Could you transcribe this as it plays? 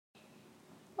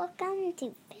Welcome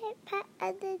to Favorite Pet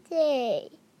of the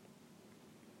Day.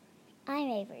 I'm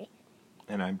Avery.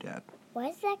 And I'm Dad. Why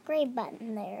is that gray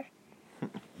button there?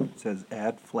 It says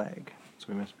add flag, so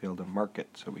we must be able to mark it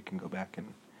so we can go back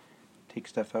and take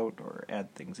stuff out or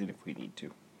add things in if we need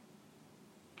to.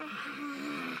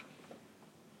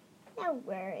 No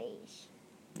worries.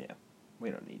 Yeah, we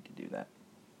don't need to do that.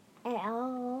 At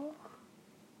all.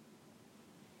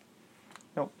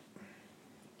 Nope.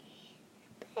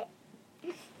 But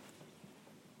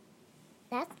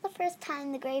that's the first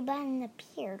time the gray button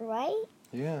appeared, right?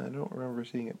 Yeah, I don't remember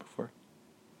seeing it before.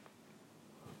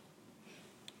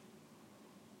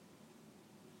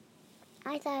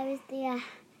 I thought it was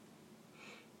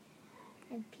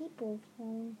the people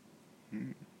phone.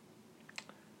 Did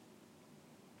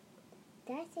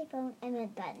I say phone? I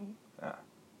meant button. Ah.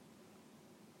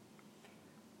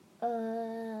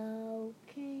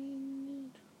 Okay.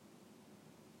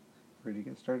 Ready to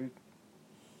get started?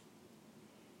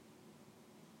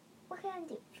 Welcome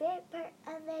to Favorite Part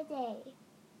of the Day.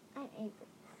 I'm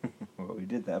Avery. Well, we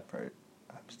did that part.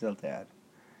 I'm still Dad.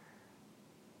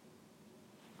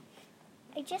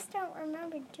 I just don't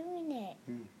remember doing it.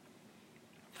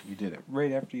 You did it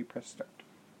right after you pressed start.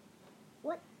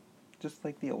 What? Just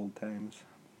like the old times.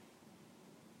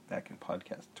 Back in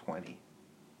podcast 20.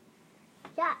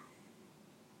 Yeah.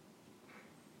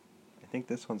 I think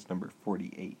this one's number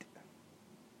 48.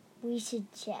 We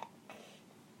should check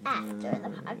after the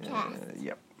podcast.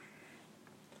 Yep.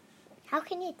 How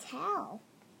can you tell?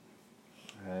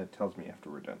 It tells me after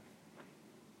we're done.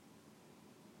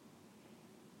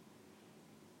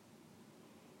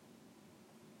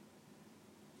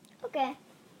 Okay.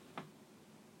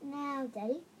 Now,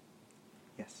 Daddy.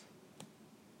 Yes.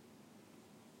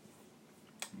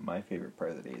 My favorite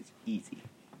part of the day is easy.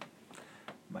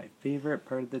 My favorite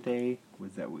part of the day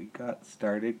was that we got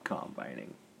started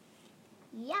combining.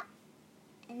 Yep.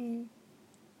 And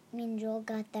me and Joel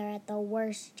got there at the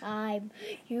worst time.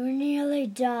 You were nearly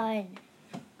done.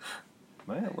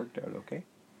 Well, it worked out okay.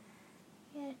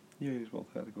 Yeah. You guys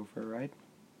both had to go for a ride.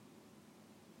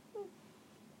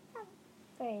 Not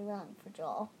very long for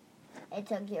Joel. It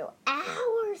took you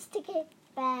hours to get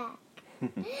back.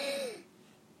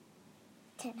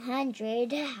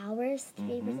 1,000 hours to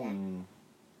be exact.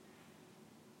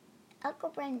 Uncle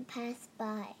Brendan passed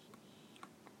by.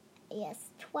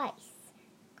 Yes, twice.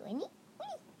 Going,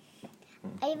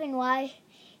 I even waved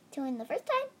to him the first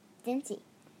time, didn't see.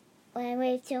 When I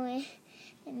waved to him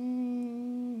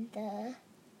the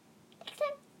next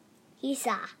time, he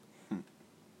saw. Of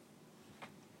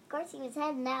course, he was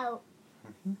heading out.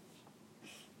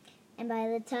 And by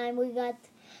the time we got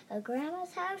to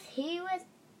Grandma's house, he was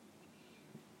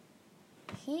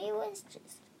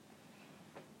just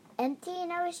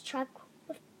emptying out his truck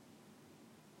with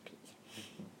peas.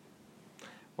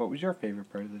 What was your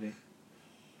favorite part of the day?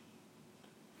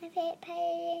 My favorite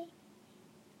part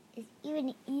is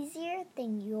even easier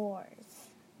than yours.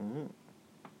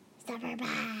 Supper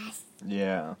bus.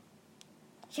 Yeah.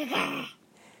 Sugar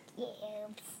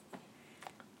cubes.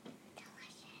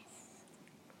 Delicious.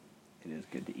 It is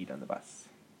good to eat on the bus.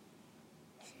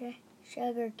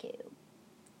 Sugar cube.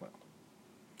 Well.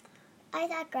 I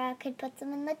thought Grandma could put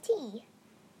some in the tea.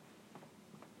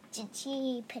 Did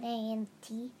she put any in the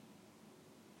tea?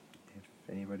 If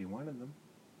anybody wanted them.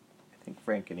 I think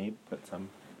Frank and Abe put some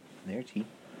in their tea.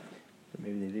 But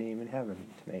maybe they didn't even have any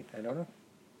tonight. I don't know.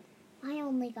 I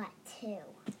only got 2.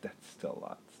 That's still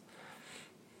lots.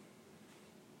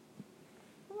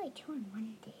 Only 2 in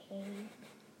one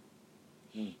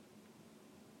day.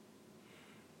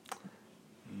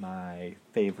 My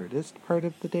favoriteest part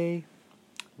of the day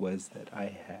was that I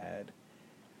had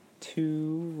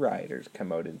 2 riders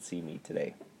come out and see me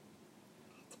today.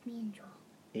 It's me and Joel.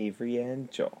 Avery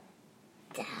and Joel.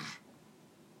 Duh.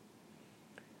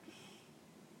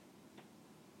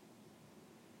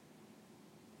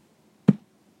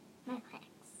 My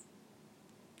thanks.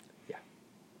 Yeah,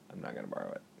 I'm not going to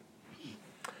borrow it.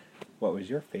 What was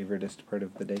your favoriteest part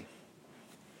of the day?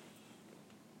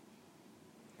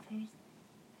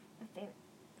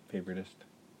 Favoriteest?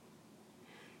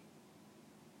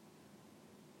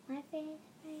 My favorite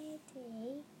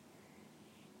day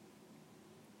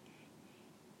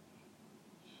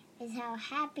is how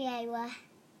happy I was.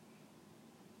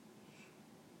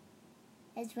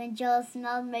 Is when Joel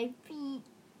smelled my feet.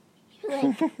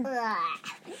 Like, ugh.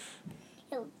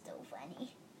 It was so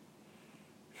funny.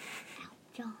 Ow,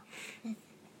 Joel,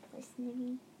 listen to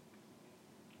me.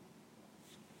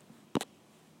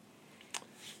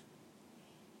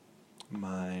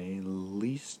 My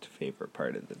least favorite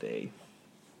part of the day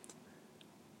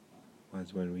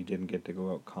was when we didn't get to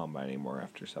go out combining more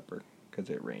after supper. because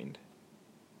it rained.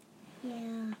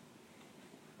 Yeah.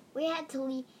 We had to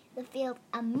leave the field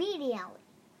immediately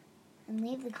and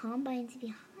leave the combines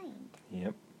behind.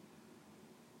 Yep.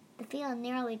 The field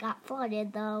nearly got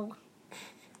flooded, though.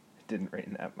 It didn't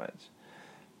rain that much.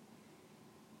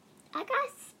 I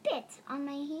got spit on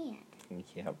my hand.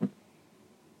 Yep.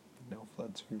 No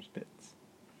floods from spits.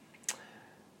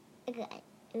 Okay,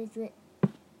 it was the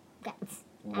guts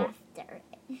What- after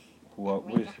it. What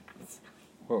My was guts.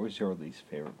 what was your least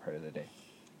favorite part of the day?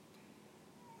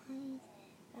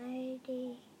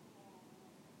 Friday.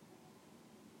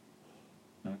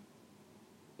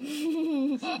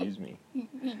 Excuse me.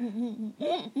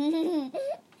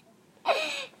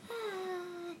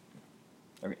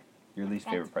 Okay, your least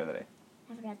favorite part of the day.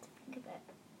 I forgot to think of it.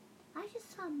 I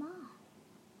just saw Mom.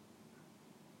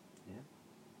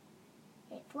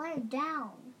 Yeah. It flared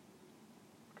down.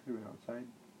 Could have been outside.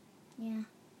 Yeah.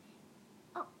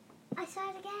 Oh, I saw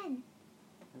it again.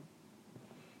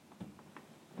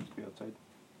 Must be outside.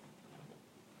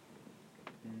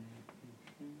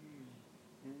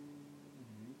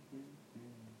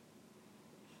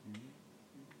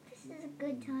 This is a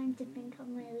good time to think of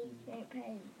my least favorite part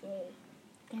of the day.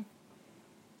 That's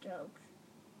jokes.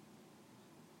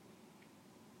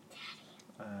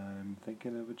 I'm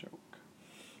thinking of a joke.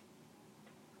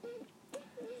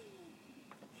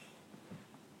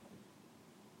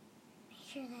 Make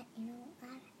sure that you don't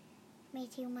laugh at me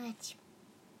too much.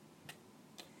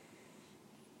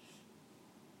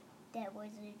 That was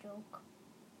a joke.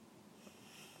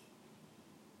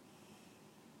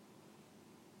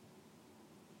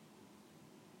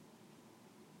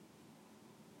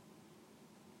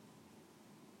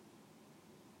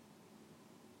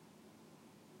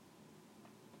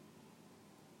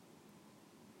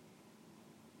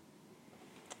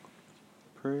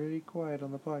 Pretty quiet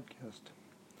on the podcast.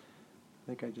 I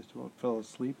think I just about fell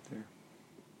asleep there.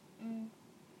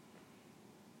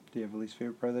 Do you have a least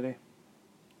favorite part of the day?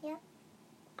 Yeah.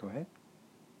 Go ahead.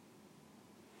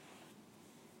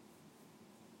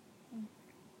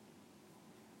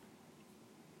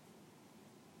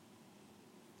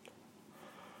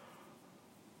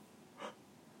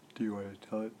 Do you want to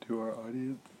tell it to our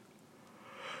audience?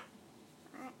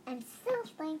 I'm still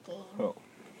thinking. Oh.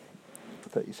 I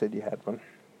thought you said you had one.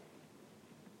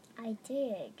 I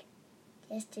did.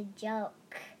 Just a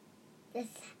joke.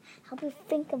 Just help me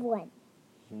think of one.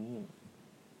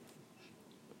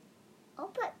 I'll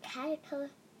put caterpillars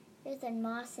and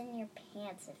moss in your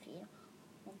pants if you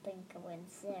don't think of one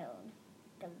soon.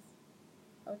 Because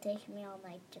it'll take me all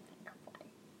night to think of one.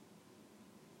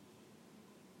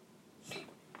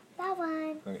 That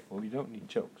one. Okay, well, we don't need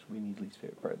jokes. We need least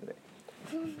favorite part of the day.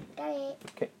 Got it.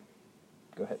 Okay.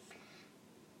 Go ahead.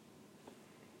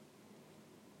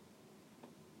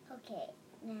 Okay.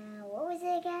 Now, what was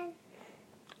it again?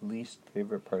 Least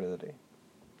favorite part of the day.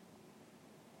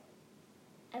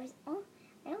 I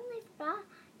only forgot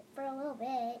for a little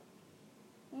bit.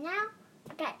 Now,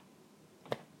 okay.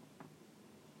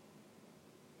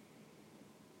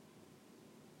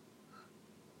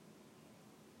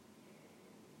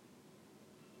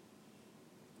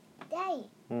 Daddy,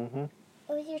 Mm-hmm. it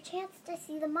was your chance to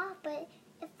see the moth, but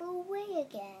it flew away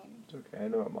again. It's okay. I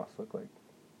know what moss look like.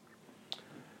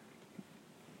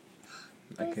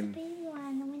 There's a baby one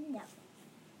in the window.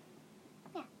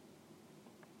 Yeah.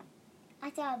 I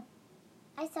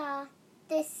saw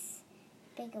this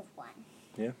big of one.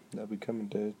 Yeah, they'll be coming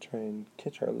to try and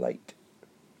catch our light.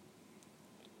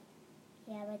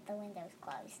 Yeah, but the window's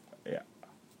closed. Yeah.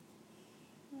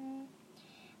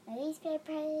 My least favorite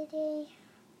part of the day.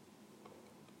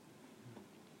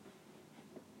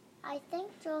 I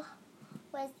think Joel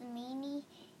was the meanie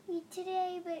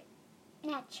today, but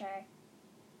not sure.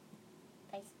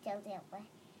 I still didn't like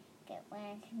it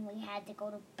when we had to go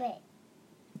to bed.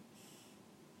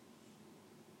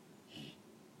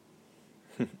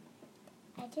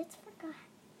 I just forgot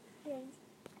the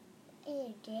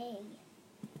other day.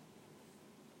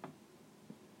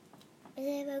 Is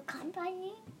it about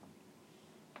combining?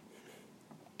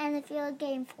 And the field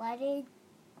getting flooded?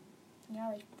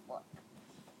 Nearly flooded.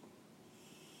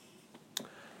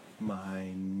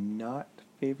 My not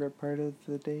favorite part of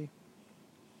the day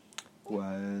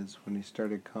was when we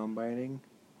started combining,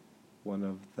 one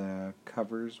of the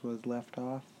covers was left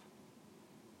off.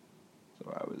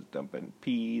 So I was dumping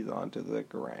peas onto the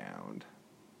ground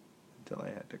until I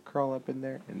had to crawl up in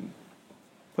there and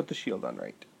put the shield on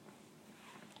right.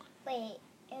 Wait,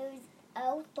 it was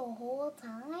out the whole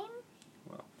time?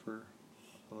 Well, for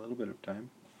a little bit of time.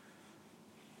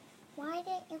 Why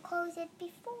didn't you close it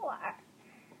before?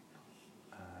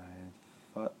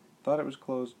 I thought it was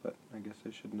closed, but I guess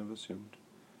I shouldn't have assumed.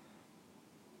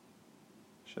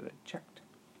 Should have checked.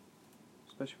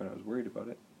 Especially when I was worried about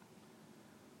it.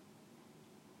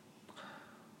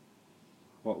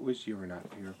 What was your not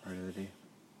favorite part of the day?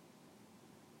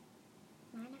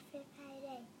 My not favorite part of the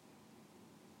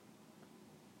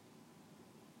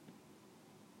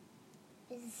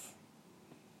day is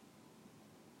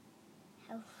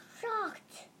how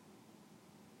shocked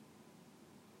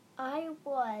I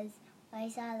was when I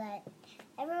saw that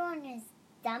everyone is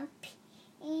dumping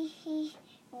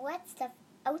wet stuff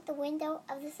out the window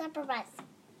of the supper bus.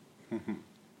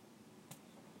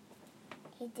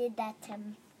 He did that to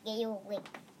Gaily.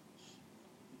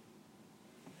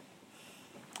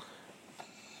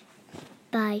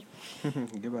 Bye.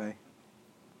 Goodbye.